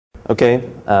Okay,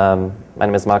 my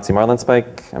name is Moxie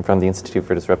Marlinspike. I'm from the Institute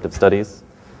for Disruptive Studies.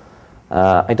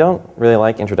 I don't really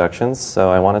like introductions, so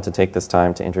I wanted to take this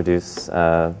time to introduce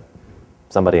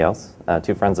somebody else,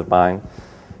 two friends of mine,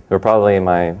 who are probably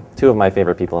two of my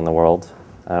favorite people in the world.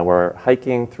 We're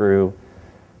hiking through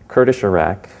Kurdish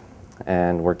Iraq,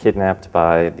 and were kidnapped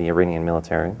by the Iranian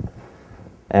military.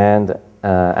 And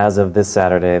as of this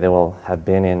Saturday, they will have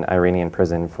been in Iranian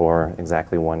prison for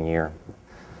exactly 1 year.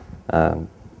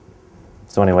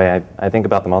 So anyway, I think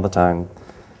about them all the time,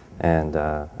 and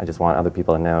I just want other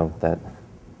people to know that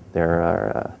there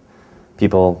are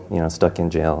people, stuck in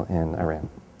jail in Iran.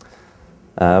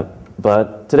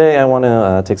 But today I want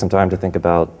to take some time to think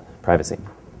about privacy.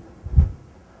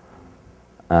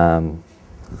 And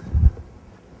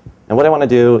what I want to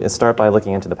do is start by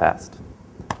looking into the past,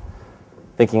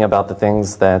 thinking about the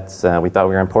things that we thought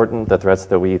were important, the threats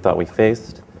that we thought we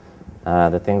faced,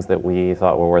 the things that we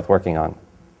thought were worth working on.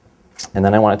 And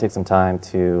then I want to take some time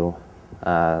to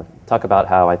talk about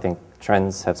how I think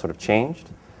trends have sort of changed,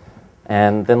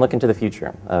 and then look into the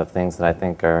future of things that I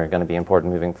think are going to be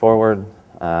important moving forward,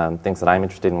 things that I'm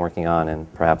interested in working on,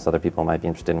 and perhaps other people might be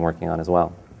interested in working on as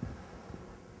well.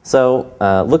 So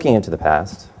looking into the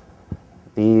past,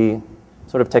 the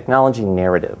sort of technology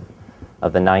narrative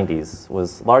of the 90s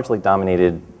was largely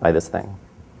dominated by this thing,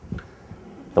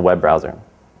 the web browser,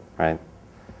 right?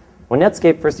 When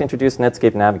Netscape first introduced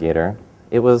Netscape Navigator,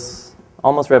 it was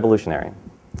almost revolutionary,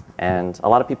 and a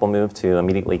lot of people moved to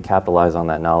immediately capitalize on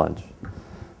that knowledge.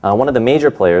 One of the major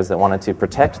players that wanted to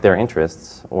protect their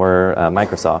interests were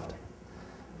Microsoft,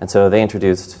 and so they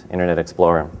introduced Internet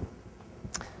Explorer.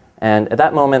 And at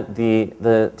that moment,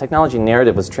 the technology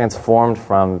narrative was transformed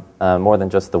from more than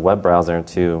just the web browser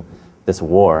to this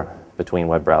war between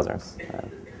web browsers,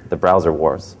 the browser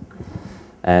wars.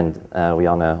 And we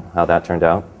all know how that turned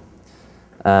out.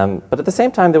 But at the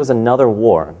same time, there was another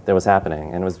war that was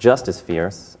happening, and it was just as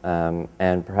fierce,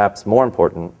 and perhaps more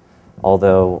important,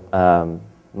 although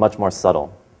much more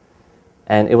subtle.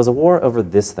 And it was a war over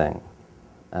this thing,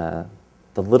 the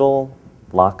little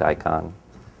lock icon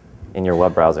in your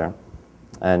web browser,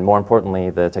 and more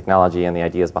importantly, the technology and the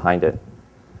ideas behind it.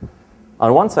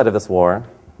 On one side of this war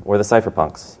were the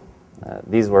cypherpunks.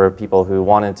 These were people who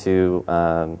wanted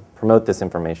to promote this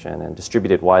information and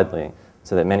distribute it widely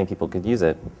so that many people could use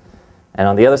it. And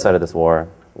on the other side of this war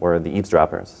were the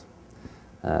eavesdroppers.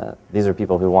 These are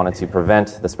people who wanted to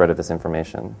prevent the spread of this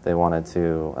information. They wanted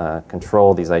to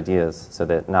control these ideas so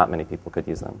that not many people could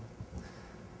use them.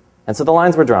 And so the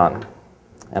lines were drawn.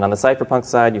 And on the cypherpunk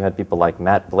side, you had people like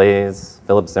Matt Blaze,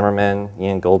 Philip Zimmerman,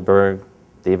 Ian Goldberg,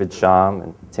 David Sham,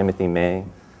 and Timothy May,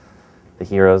 the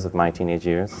heroes of my teenage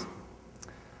years.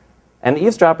 And the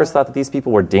eavesdroppers thought that these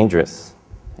people were dangerous.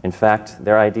 In fact,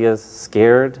 their ideas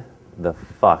scared the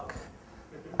fuck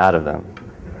out of them.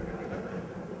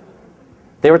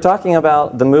 They were talking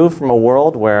about the move from a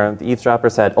world where the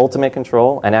eavesdroppers had ultimate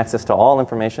control and access to all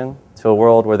information to a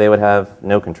world where they would have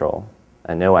no control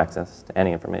and no access to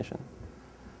any information.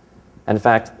 And in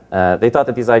fact, they thought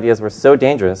that these ideas were so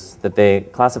dangerous that they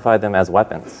classified them as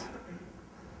weapons.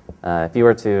 If you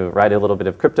were to write a little bit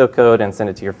of crypto code and send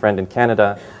it to your friend in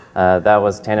Canada, that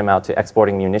was tantamount to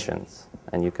exporting munitions,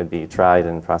 and you could be tried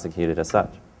and prosecuted as such.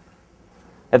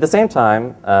 At the same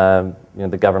time,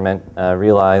 the government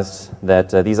realized that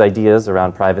these ideas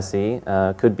around privacy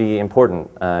could be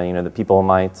important. That people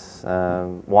might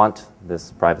want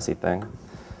this privacy thing.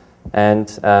 And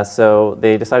so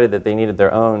they decided that they needed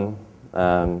their own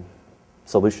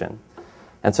solution.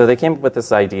 And so they came up with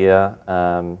this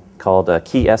idea called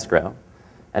key escrow.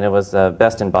 And it was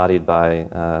best embodied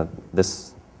by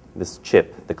this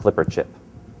chip, the Clipper chip.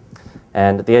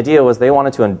 And the idea was they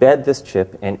wanted to embed this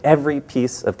chip in every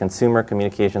piece of consumer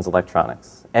communications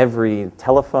electronics. Every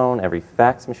telephone, every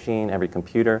fax machine, every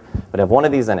computer would have one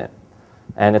of these in it.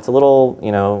 And it's a little,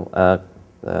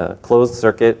 closed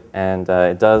circuit, and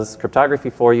it does cryptography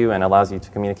for you and allows you to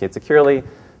communicate securely.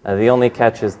 The only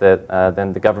catch is that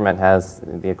then the government has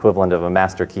the equivalent of a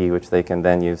master key, which they can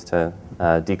then use to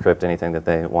decrypt anything that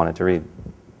they wanted to read.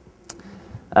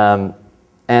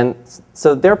 And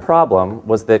so their problem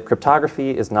was that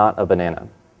cryptography is not a banana,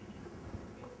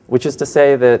 which is to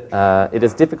say that it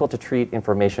is difficult to treat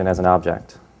information as an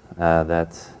object.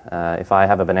 If I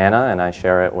have a banana and I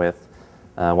share it with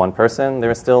one person, there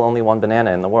is still only one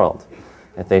banana in the world.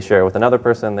 If they share it with another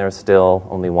person, there is still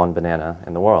only one banana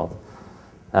in the world.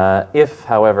 If,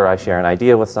 however, I share an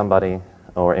idea with somebody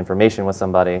or information with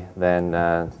somebody, then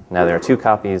now there are two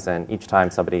copies, and each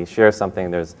time somebody shares something,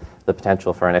 there's the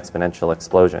potential for an exponential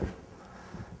explosion.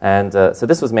 And so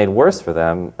this was made worse for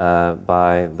them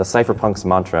by the cypherpunks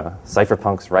mantra,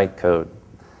 cypherpunks write code.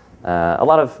 A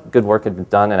lot of good work had been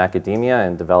done in academia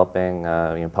in developing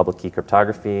public key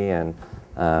cryptography and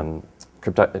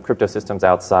crypto systems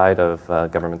outside of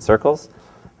government circles.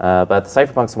 But the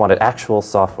cypherpunks wanted actual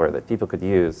software that people could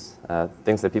use,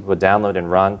 things that people would download and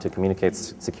run to communicate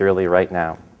securely right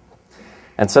now.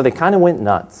 And so they kind of went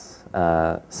nuts.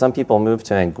 Some people moved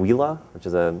to Anguilla, which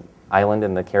is an island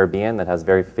in the Caribbean that has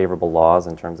very favorable laws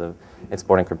in terms of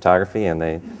exporting cryptography, and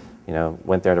they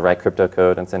went there to write crypto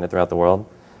code and send it throughout the world.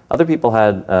 Other people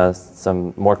had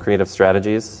some more creative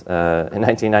strategies. In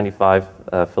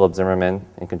 1995, Philip Zimmerman,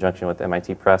 in conjunction with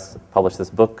MIT Press, published this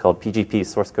book called PGP,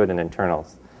 Source Code and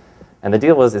Internals. And the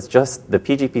deal was it's just the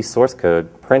PGP source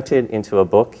code printed into a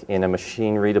book in a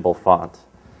machine-readable font.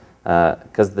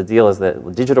 Because the deal is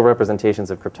that digital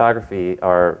representations of cryptography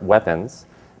are weapons,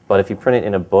 but if you print it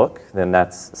in a book, then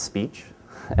that's speech.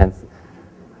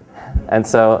 And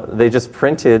so they just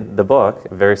printed the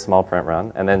book, a very small print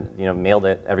run, and then mailed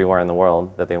it everywhere in the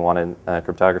world that they wanted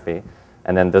cryptography.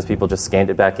 And then those people just scanned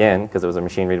it back in because it was a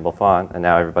machine-readable font, and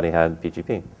now everybody had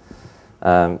PGP.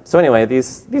 So anyway,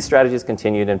 these strategies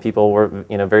continued, and people were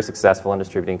very successful in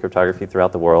distributing cryptography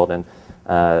throughout the world, and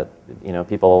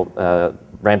people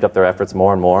ramped up their efforts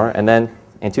more and more. And then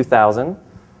in 2000,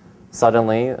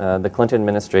 suddenly the Clinton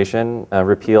administration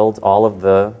repealed all of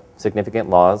the significant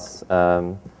laws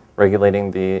regulating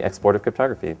the export of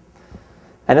cryptography.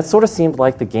 And it sort of seemed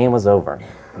like the game was over,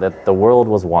 that the world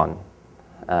was won,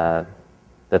 that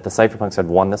the cypherpunks had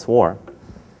won this war.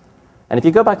 And if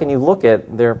you go back and you look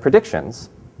at their predictions,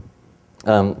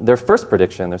 their first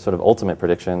prediction, their sort of ultimate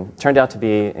prediction, turned out to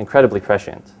be incredibly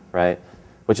prescient, right?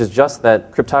 Which is just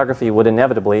that cryptography would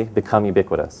inevitably become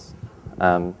ubiquitous.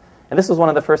 And this was one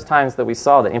of the first times that we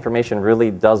saw that information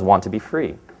really does want to be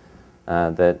free,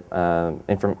 that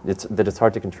it's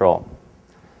hard to control.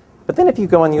 But then if you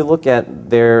go and you look at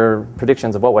their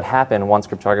predictions of what would happen once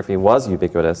cryptography was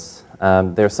ubiquitous,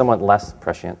 they're somewhat less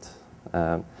prescient.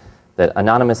 That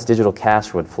anonymous digital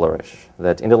cash would flourish,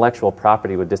 that intellectual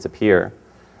property would disappear,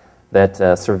 that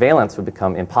surveillance would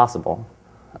become impossible,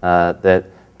 that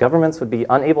governments would be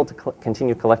unable to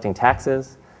continue collecting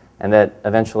taxes, and that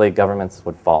eventually governments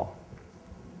would fall,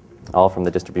 all from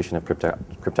the distribution of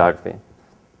cryptography.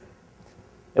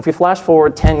 If we flash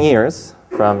forward 10 years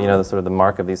from the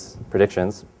mark of these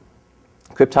predictions,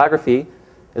 cryptography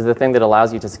is the thing that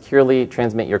allows you to securely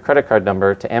transmit your credit card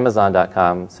number to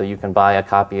Amazon.com so you can buy a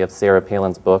copy of Sarah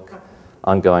Palin's book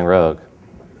on Going Rogue.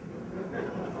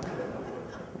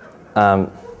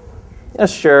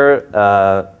 Sure,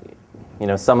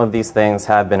 some of these things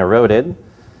have been eroded,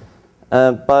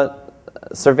 but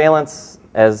surveillance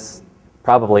is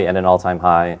probably at an all-time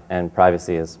high, and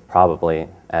privacy is probably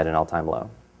at an all-time low.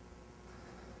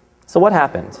 So what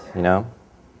happened?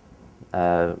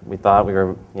 We thought we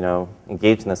were,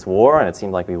 engaged in this war, and it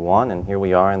seemed like we won, and here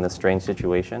we are in this strange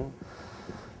situation.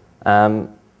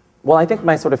 Well, I think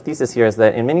my sort of thesis here is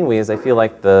that in many ways I feel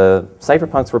like the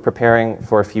cypherpunks were preparing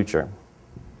for a future.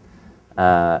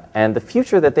 And the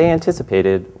future that they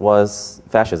anticipated was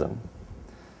fascism.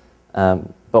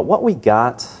 But what we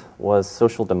got was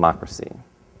social democracy.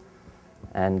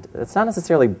 And it's not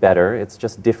necessarily better, it's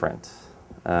just different.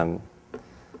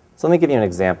 So let me give you an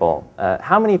example.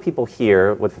 How many people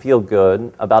here would feel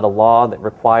good about a law that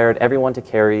required everyone to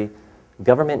carry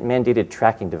government-mandated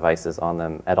tracking devices on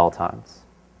them at all times?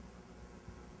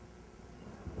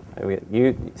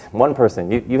 One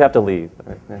person, you have to leave.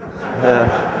 You're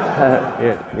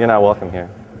not welcome here.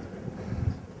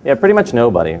 Yeah, pretty much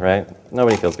nobody, right?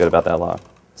 Nobody feels good about that law.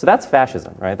 So that's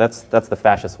fascism, right? That's the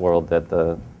fascist world that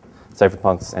the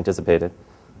cypherpunks anticipated.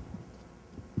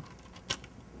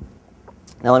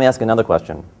 Now let me ask another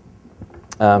question.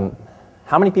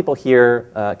 How many people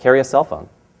here carry a cell phone?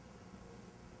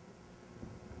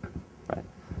 Right.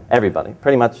 Everybody.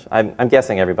 Pretty much, I'm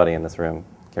guessing everybody in this room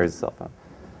carries a cell phone.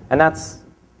 And that's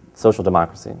social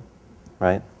democracy,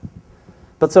 right?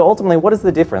 But so ultimately, what is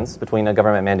the difference between a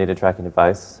government-mandated tracking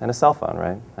device and a cell phone,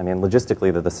 right? I mean,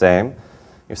 logistically, they're the same.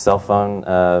 Your cell phone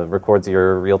records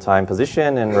your real-time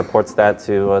position and reports that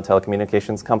to a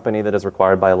telecommunications company that is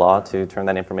required by law to turn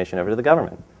that information over to the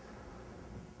government.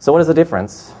 So what is the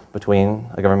difference between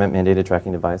a government-mandated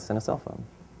tracking device and a cell phone?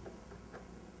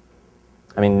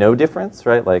 I mean, no difference,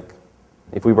 right? Like,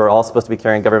 if we were all supposed to be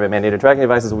carrying government-mandated tracking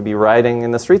devices, we'd be riding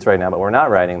in the streets right now, but we're not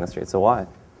riding in the streets, so why?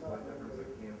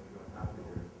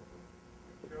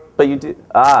 But you do,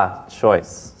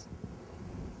 choice.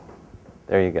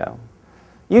 There you go.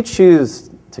 You choose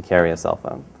to carry a cell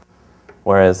phone,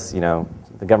 whereas,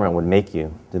 the government would make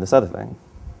you do this other thing.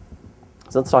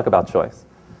 So let's talk about choice.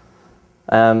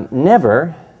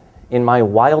 Never in my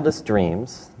wildest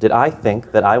dreams, did I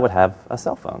think that I would have a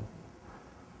cell phone?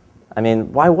 I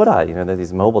mean, why would I? There are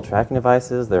these mobile tracking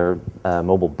devices, there are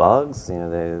mobile bugs,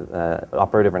 they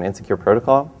operate over an insecure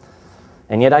protocol.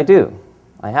 And yet I do.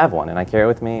 I have one, and I carry it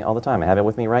with me all the time. I have it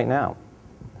with me right now.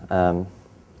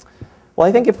 Well,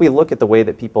 I think if we look at the way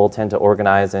that people tend to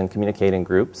organize and communicate in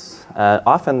groups,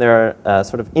 often there are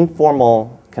sort of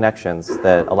informal connections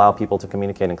that allow people to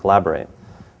communicate and collaborate,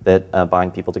 that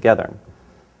bind people together.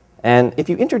 And if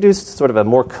you introduce sort of a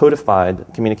more codified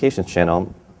communications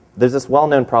channel, there's this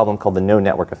well-known problem called the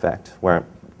no-network effect, where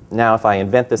now if I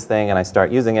invent this thing and I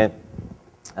start using it,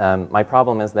 my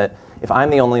problem is that if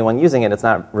I'm the only one using it, it's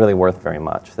not really worth very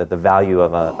much, that the value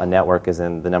of a network is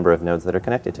in the number of nodes that are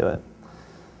connected to it.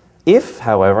 If,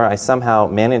 however, I somehow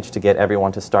manage to get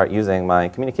everyone to start using my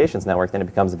communications network, then it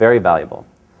becomes very valuable.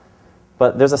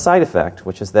 But there's a side effect,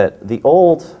 which is that the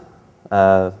old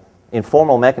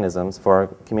informal mechanisms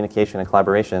for communication and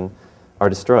collaboration are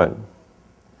destroyed.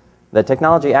 That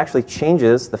technology actually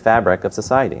changes the fabric of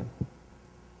society.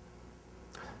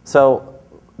 So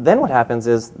then what happens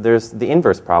is there's the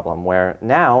inverse problem, where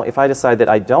now if I decide that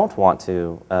I don't want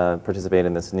to participate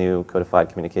in this new codified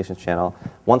communications channel,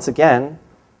 once again,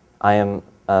 I am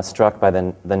struck by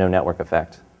the no-network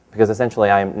effect. Because essentially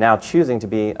I am now choosing to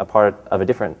be a part of a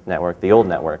different network, the old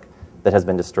network, that has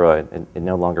been destroyed. It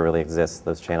no longer really exists.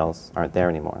 Those channels aren't there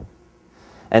anymore.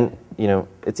 And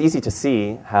it's easy to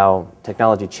see how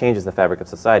technology changes the fabric of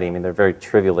society. I mean, there are very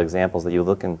trivial examples that you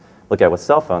look at with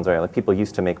cell phones, right? Like people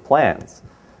used to make plans.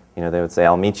 They would say,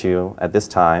 I'll meet you at this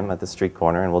time at the street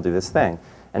corner and we'll do this thing.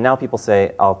 And now people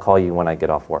say, I'll call you when I get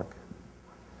off work.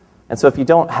 And so if you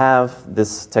don't have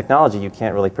this technology, you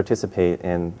can't really participate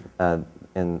in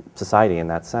society in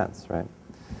that sense, right?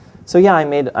 So yeah, I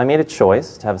made a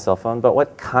choice to have a cell phone, but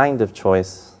what kind of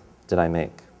choice did I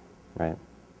make, right?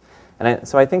 And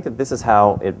so I think that this is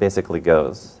how it basically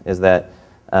goes, is that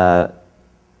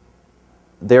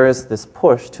there is this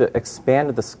push to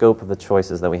expand the scope of the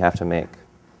choices that we have to make.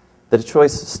 That a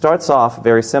choice starts off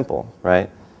very simple, right?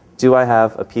 Do I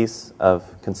have a piece of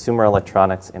consumer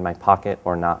electronics in my pocket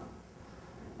or not?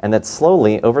 And that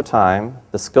slowly, over time,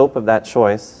 the scope of that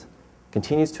choice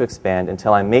continues to expand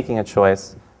until I'm making a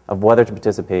choice of whether to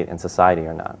participate in society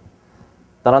or not.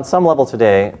 That on some level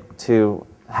today, to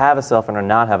have a cell phone or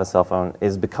not have a cell phone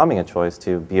is becoming a choice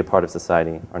to be a part of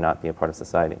society or not be a part of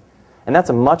society. And that's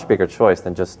a much bigger choice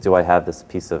than just, do I have this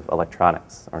piece of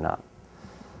electronics or not?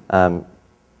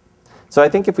 So I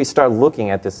think if we start looking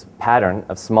at this pattern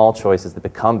of small choices that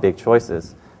become big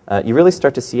choices, you really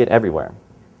start to see it everywhere.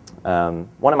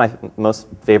 One of my most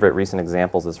favorite recent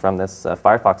examples is from this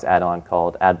Firefox add-on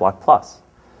called AdBlock Plus.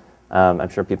 I'm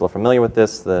sure people are familiar with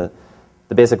this. The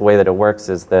basic way that it works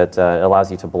is that it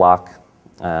allows you to block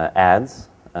ads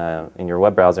in your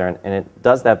web browser, and it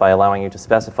does that by allowing you to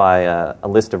specify a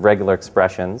list of regular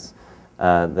expressions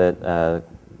that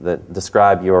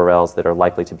describe URLs that are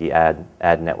likely to be ad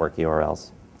network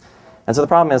URLs. And so the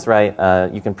problem is,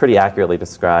 right, you can pretty accurately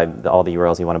describe all the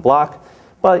URLs you want to block,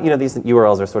 but these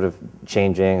URLs are sort of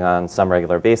changing on some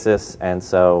regular basis, and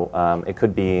so it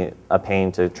could be a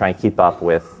pain to try and keep up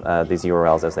with these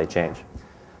URLs as they change.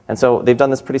 And so they've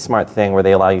done this pretty smart thing where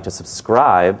they allow you to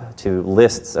subscribe to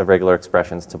lists of regular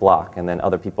expressions to block, and then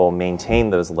other people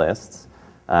maintain those lists.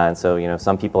 And so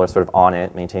some people are sort of on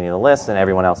it, maintaining the list, and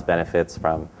everyone else benefits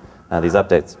from these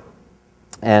updates.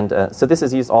 And so this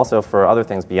is used also for other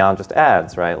things beyond just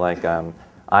ads, right? Like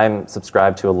I'm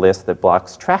subscribed to a list that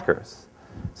blocks trackers.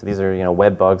 So these are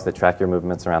web bugs that track your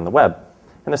movements around the web.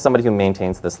 And there's somebody who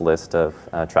maintains this list of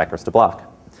trackers to block.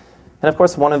 And of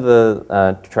course, one of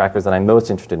the trackers that I'm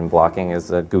most interested in blocking is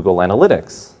Google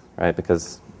Analytics, right?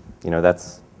 Because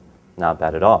that's not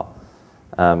bad at all.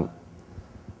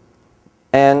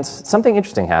 And something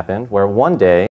interesting happened where one day